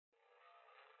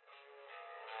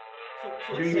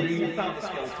You found the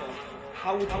skeleton.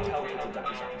 How would you tell it's a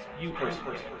dinosaur? You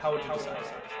personally, how would you decide?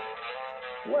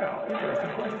 Well, interesting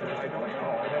question. I don't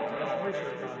know. I'd have to do some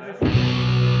research on that.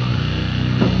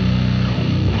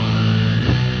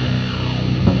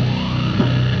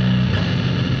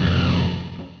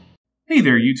 Hey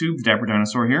there, YouTube, the Dapper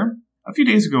Dinosaur here. A few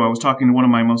days ago I was talking to one of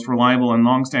my most reliable and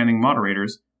long-standing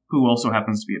moderators, who also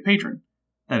happens to be a patron.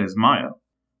 That is Maya.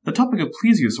 The topic of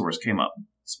Plesiosaurs came up,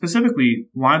 specifically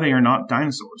why they are not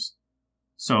dinosaurs.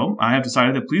 So, I have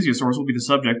decided that Plesiosaurs will be the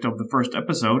subject of the first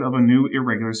episode of a new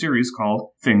irregular series called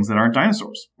Things That Aren't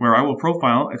Dinosaurs, where I will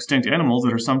profile extinct animals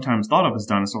that are sometimes thought of as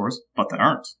dinosaurs, but that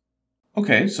aren't.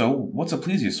 Okay, so what's a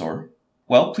plesiosaur?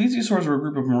 Well, plesiosaurs are a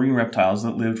group of marine reptiles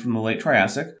that lived from the late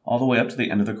Triassic all the way up to the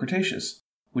end of the Cretaceous,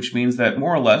 which means that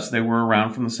more or less they were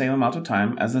around from the same amount of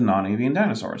time as the non-avian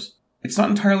dinosaurs. It's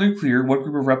not entirely clear what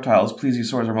group of reptiles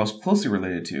plesiosaurs are most closely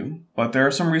related to, but there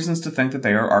are some reasons to think that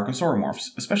they are archosauromorphs,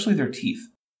 especially their teeth.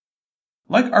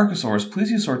 Like archosaurs,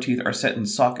 plesiosaur teeth are set in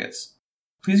sockets.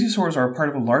 Plesiosaurs are a part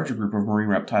of a larger group of marine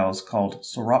reptiles called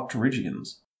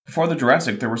sauropterygians. Before the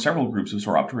Jurassic, there were several groups of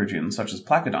sauropterygians, such as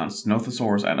placodonts,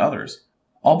 nothosaurs, and others.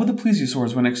 All but the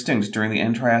plesiosaurs went extinct during the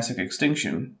end Triassic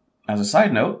extinction. As a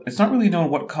side note, it's not really known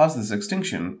what caused this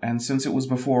extinction, and since it was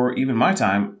before even my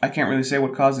time, I can't really say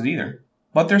what caused it either.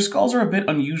 But their skulls are a bit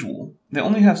unusual. They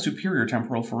only have superior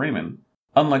temporal foramen,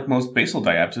 unlike most basal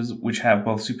diapsids, which have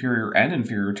both superior and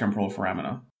inferior temporal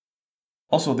foramina.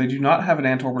 Also, they do not have an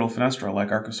antorbital fenestra like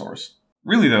archosaurs.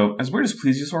 Really though, as weird as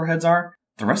plesiosaur heads are,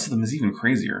 the rest of them is even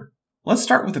crazier. Let's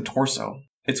start with the torso.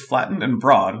 It's flattened and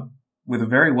broad, with a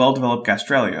very well-developed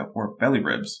gastralia, or belly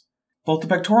ribs. Both the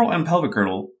pectoral and pelvic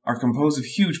girdle are composed of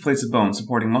huge plates of bone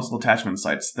supporting muscle attachment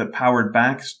sites that powered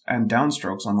back and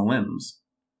downstrokes on the limbs.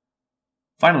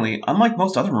 Finally, unlike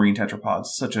most other marine tetrapods,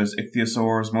 such as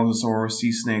ichthyosaurs, mosasaurs,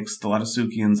 sea snakes,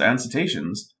 thalattosuchians, and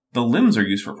cetaceans, the limbs are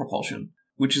used for propulsion,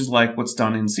 which is like what's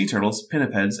done in sea turtles,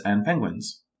 pinnipeds, and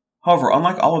penguins. However,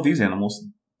 unlike all of these animals,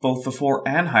 both the fore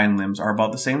and hind limbs are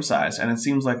about the same size, and it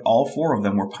seems like all four of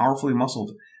them were powerfully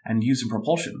muscled and used in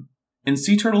propulsion. In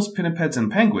sea turtles, pinnipeds,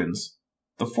 and penguins,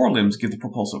 the forelimbs give the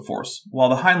propulsive force, while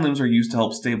the hind limbs are used to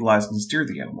help stabilize and steer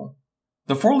the animal.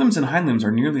 The forelimbs and hind limbs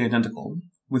are nearly identical,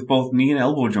 with both knee and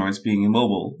elbow joints being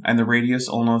immobile, and the radius,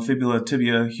 ulna, fibula,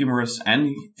 tibia, humerus,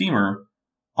 and femur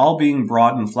all being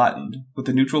broad and flattened, with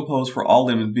the neutral pose for all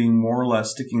limbs being more or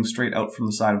less sticking straight out from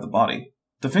the side of the body.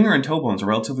 The finger and toe bones are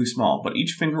relatively small, but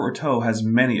each finger or toe has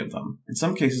many of them, in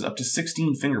some cases up to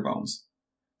 16 finger bones.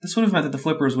 This would have meant that the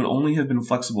flippers would only have been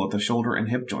flexible at the shoulder and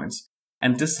hip joints,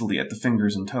 and distally at the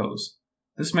fingers and toes.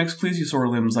 This makes plesiosaur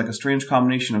limbs like a strange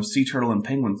combination of sea turtle and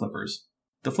penguin flippers.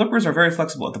 The flippers are very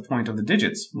flexible at the point of the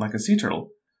digits, like a sea turtle,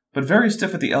 but very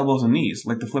stiff at the elbows and knees,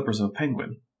 like the flippers of a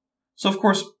penguin. So of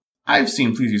course, I've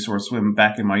seen plesiosaurs swim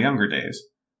back in my younger days,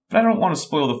 but I don't want to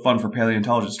spoil the fun for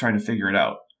paleontologists trying to figure it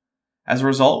out. As a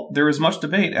result, there is much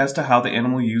debate as to how the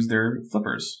animal used their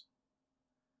flippers.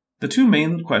 The two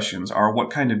main questions are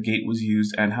what kind of gait was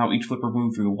used and how each flipper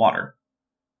moved through the water.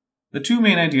 The two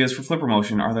main ideas for flipper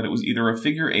motion are that it was either a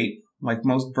figure eight, like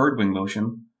most birdwing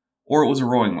motion, or it was a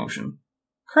rowing motion.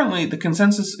 Currently, the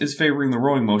consensus is favoring the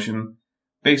rowing motion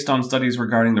based on studies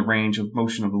regarding the range of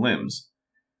motion of the limbs.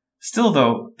 Still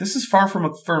though, this is far from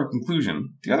a firm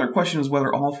conclusion. The other question is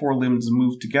whether all four limbs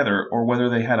moved together or whether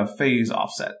they had a phase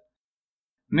offset.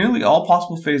 Nearly all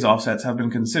possible phase offsets have been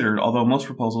considered, although most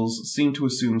proposals seem to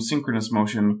assume synchronous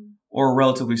motion or a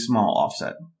relatively small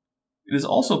offset. It is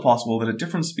also possible that at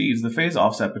different speeds the phase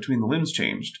offset between the limbs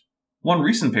changed. One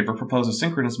recent paper proposed a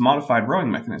synchronous modified rowing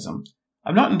mechanism.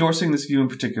 I'm not endorsing this view in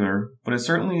particular, but it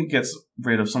certainly gets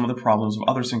rid of some of the problems of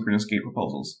other synchronous gait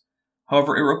proposals.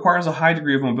 However, it requires a high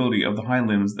degree of mobility of the hind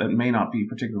limbs that may not be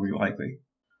particularly likely.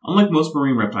 Unlike most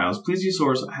marine reptiles,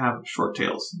 plesiosaurs have short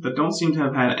tails that don't seem to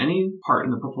have had any part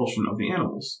in the propulsion of the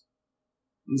animals.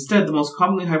 Instead, the most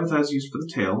commonly hypothesized use for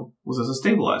the tail was as a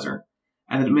stabilizer,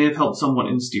 and that it may have helped somewhat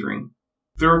in steering.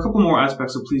 There are a couple more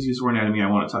aspects of plesiosaur anatomy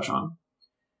I want to touch on.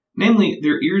 Namely,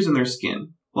 their ears and their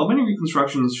skin. While many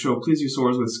reconstructions show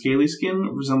plesiosaurs with scaly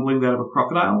skin resembling that of a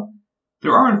crocodile,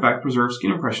 there are in fact preserved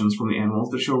skin impressions from the animals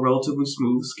that show relatively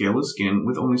smooth, scaleless skin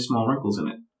with only small wrinkles in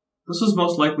it. This was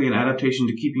most likely an adaptation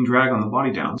to keeping drag on the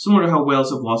body down, similar to how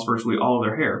whales have lost virtually all of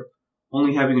their hair,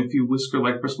 only having a few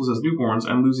whisker-like bristles as newborns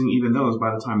and losing even those by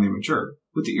the time they mature.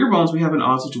 With the ear bones, we have an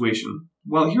odd situation.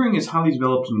 While hearing is highly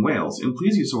developed in whales, in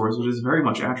plesiosaurs it is very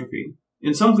much atrophied.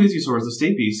 In some plesiosaurs, the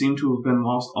stapes seem to have been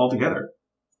lost altogether.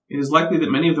 It is likely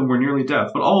that many of them were nearly deaf,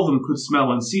 but all of them could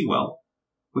smell and see well,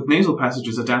 with nasal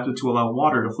passages adapted to allow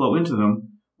water to flow into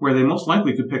them where they most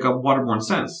likely could pick up waterborne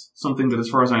scents, something that, as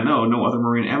far as I know, no other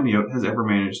marine amniote has ever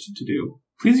managed to do.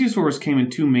 Plesiosaurs came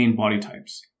in two main body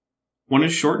types. One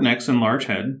is short necks and large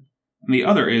head, and the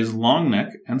other is long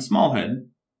neck and small head.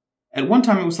 At one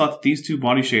time it was thought that these two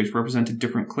body shapes represented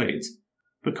different clades,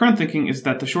 but current thinking is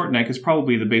that the short neck is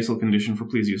probably the basal condition for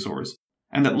plesiosaurs,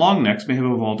 and that long necks may have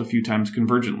evolved a few times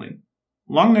convergently.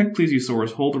 Long-necked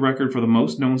plesiosaurs hold the record for the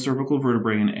most known cervical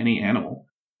vertebrae in any animal,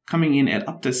 coming in at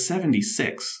up to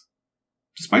 76.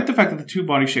 Despite the fact that the two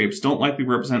body shapes don't likely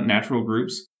represent natural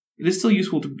groups, it is still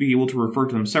useful to be able to refer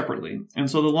to them separately, and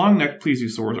so the long-necked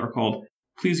plesiosaurs are called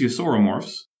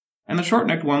plesiosauromorphs, and the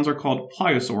short-necked ones are called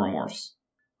pliosauromorphs.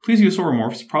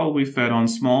 Plesiosauromorphs probably fed on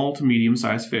small to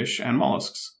medium-sized fish and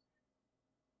mollusks.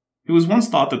 It was once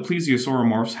thought that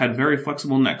plesiosauromorphs had very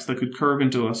flexible necks that could curve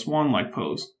into a swan-like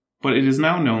pose, but it is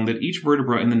now known that each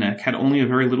vertebra in the neck had only a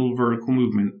very little vertical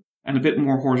movement and a bit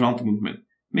more horizontal movement,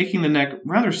 making the neck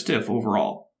rather stiff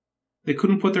overall. They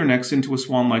couldn't put their necks into a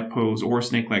swan-like pose or a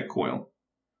snake-like coil.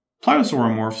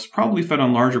 Pliosauromorphs probably fed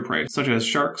on larger prey, such as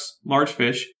sharks, large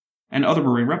fish, and other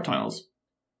marine reptiles.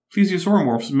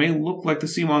 Plesiosauromorphs may look like the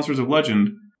sea monsters of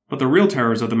legend, but the real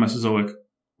terrors of the Mesozoic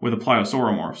were the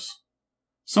pliosauromorphs.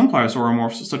 Some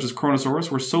pliosauromorphs, such as Kronosaurus,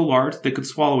 were so large they could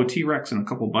swallow a T-Rex in a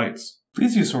couple bites.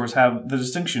 Plesiosaurs have the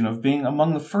distinction of being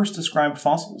among the first described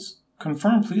fossils.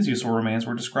 Confirmed plesiosaur remains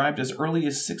were described as early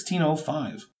as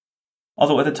 1605.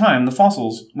 Although at the time, the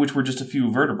fossils, which were just a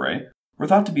few vertebrae, were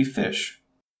thought to be fish.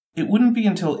 It wouldn't be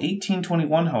until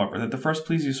 1821, however, that the first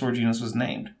plesiosaur genus was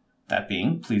named, that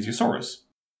being Plesiosaurus.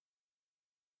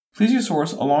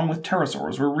 Plesiosaurs, along with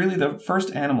pterosaurs, were really the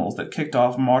first animals that kicked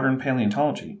off modern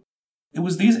paleontology. It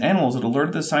was these animals that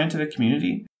alerted the scientific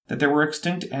community that there were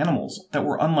extinct animals that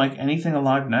were unlike anything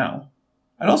alive now.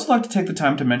 I'd also like to take the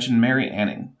time to mention Mary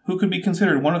Anning, who could be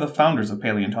considered one of the founders of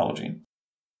paleontology.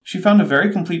 She found a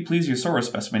very complete Plesiosaurus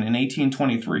specimen in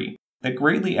 1823 that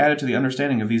greatly added to the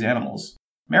understanding of these animals.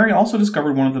 Mary also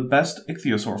discovered one of the best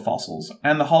ichthyosaur fossils,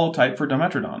 and the holotype for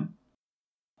Dimetrodon.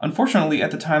 Unfortunately,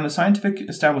 at the time, the scientific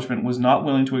establishment was not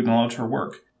willing to acknowledge her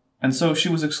work, and so she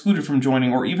was excluded from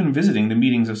joining or even visiting the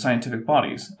meetings of scientific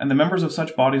bodies, and the members of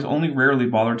such bodies only rarely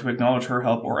bothered to acknowledge her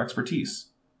help or expertise.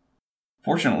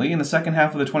 Fortunately, in the second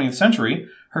half of the 20th century,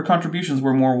 her contributions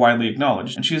were more widely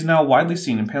acknowledged, and she is now widely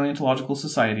seen in paleontological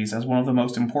societies as one of the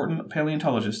most important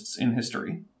paleontologists in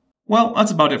history. Well,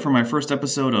 that's about it for my first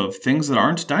episode of Things That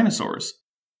Aren't Dinosaurs.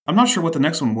 I'm not sure what the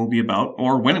next one will be about,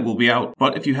 or when it will be out,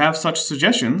 but if you have such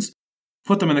suggestions,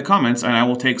 put them in the comments and I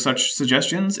will take such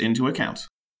suggestions into account.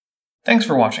 Thanks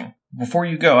for watching. Before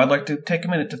you go, I'd like to take a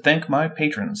minute to thank my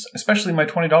patrons, especially my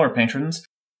 $20 patrons,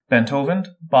 Ben Tovand,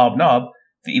 Bob Knob,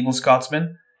 The Evil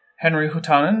Scotsman, Henry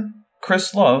Hutanen,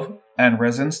 Chris Love, and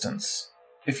Res Instance.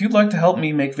 If you'd like to help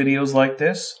me make videos like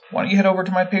this, why don't you head over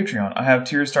to my Patreon. I have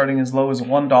tiers starting as low as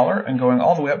 $1 and going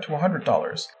all the way up to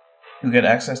 $100. You'll get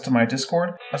access to my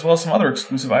Discord, as well as some other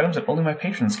exclusive items that only my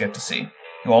patrons get to see.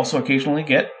 You'll also occasionally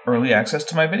get early access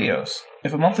to my videos.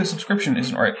 If a monthly subscription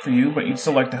isn't right for you, but you'd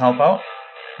still like to help out,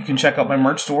 you can check out my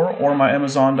merch store or my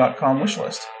Amazon.com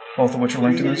wishlist, both of which are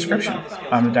linked in the description.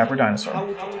 I'm the Dapper Dinosaur. How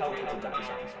would you tell people that is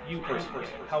you personally?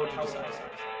 How would you decide?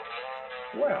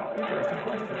 Well, interesting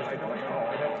question. I don't know.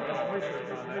 I'd have to do some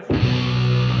research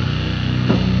on that.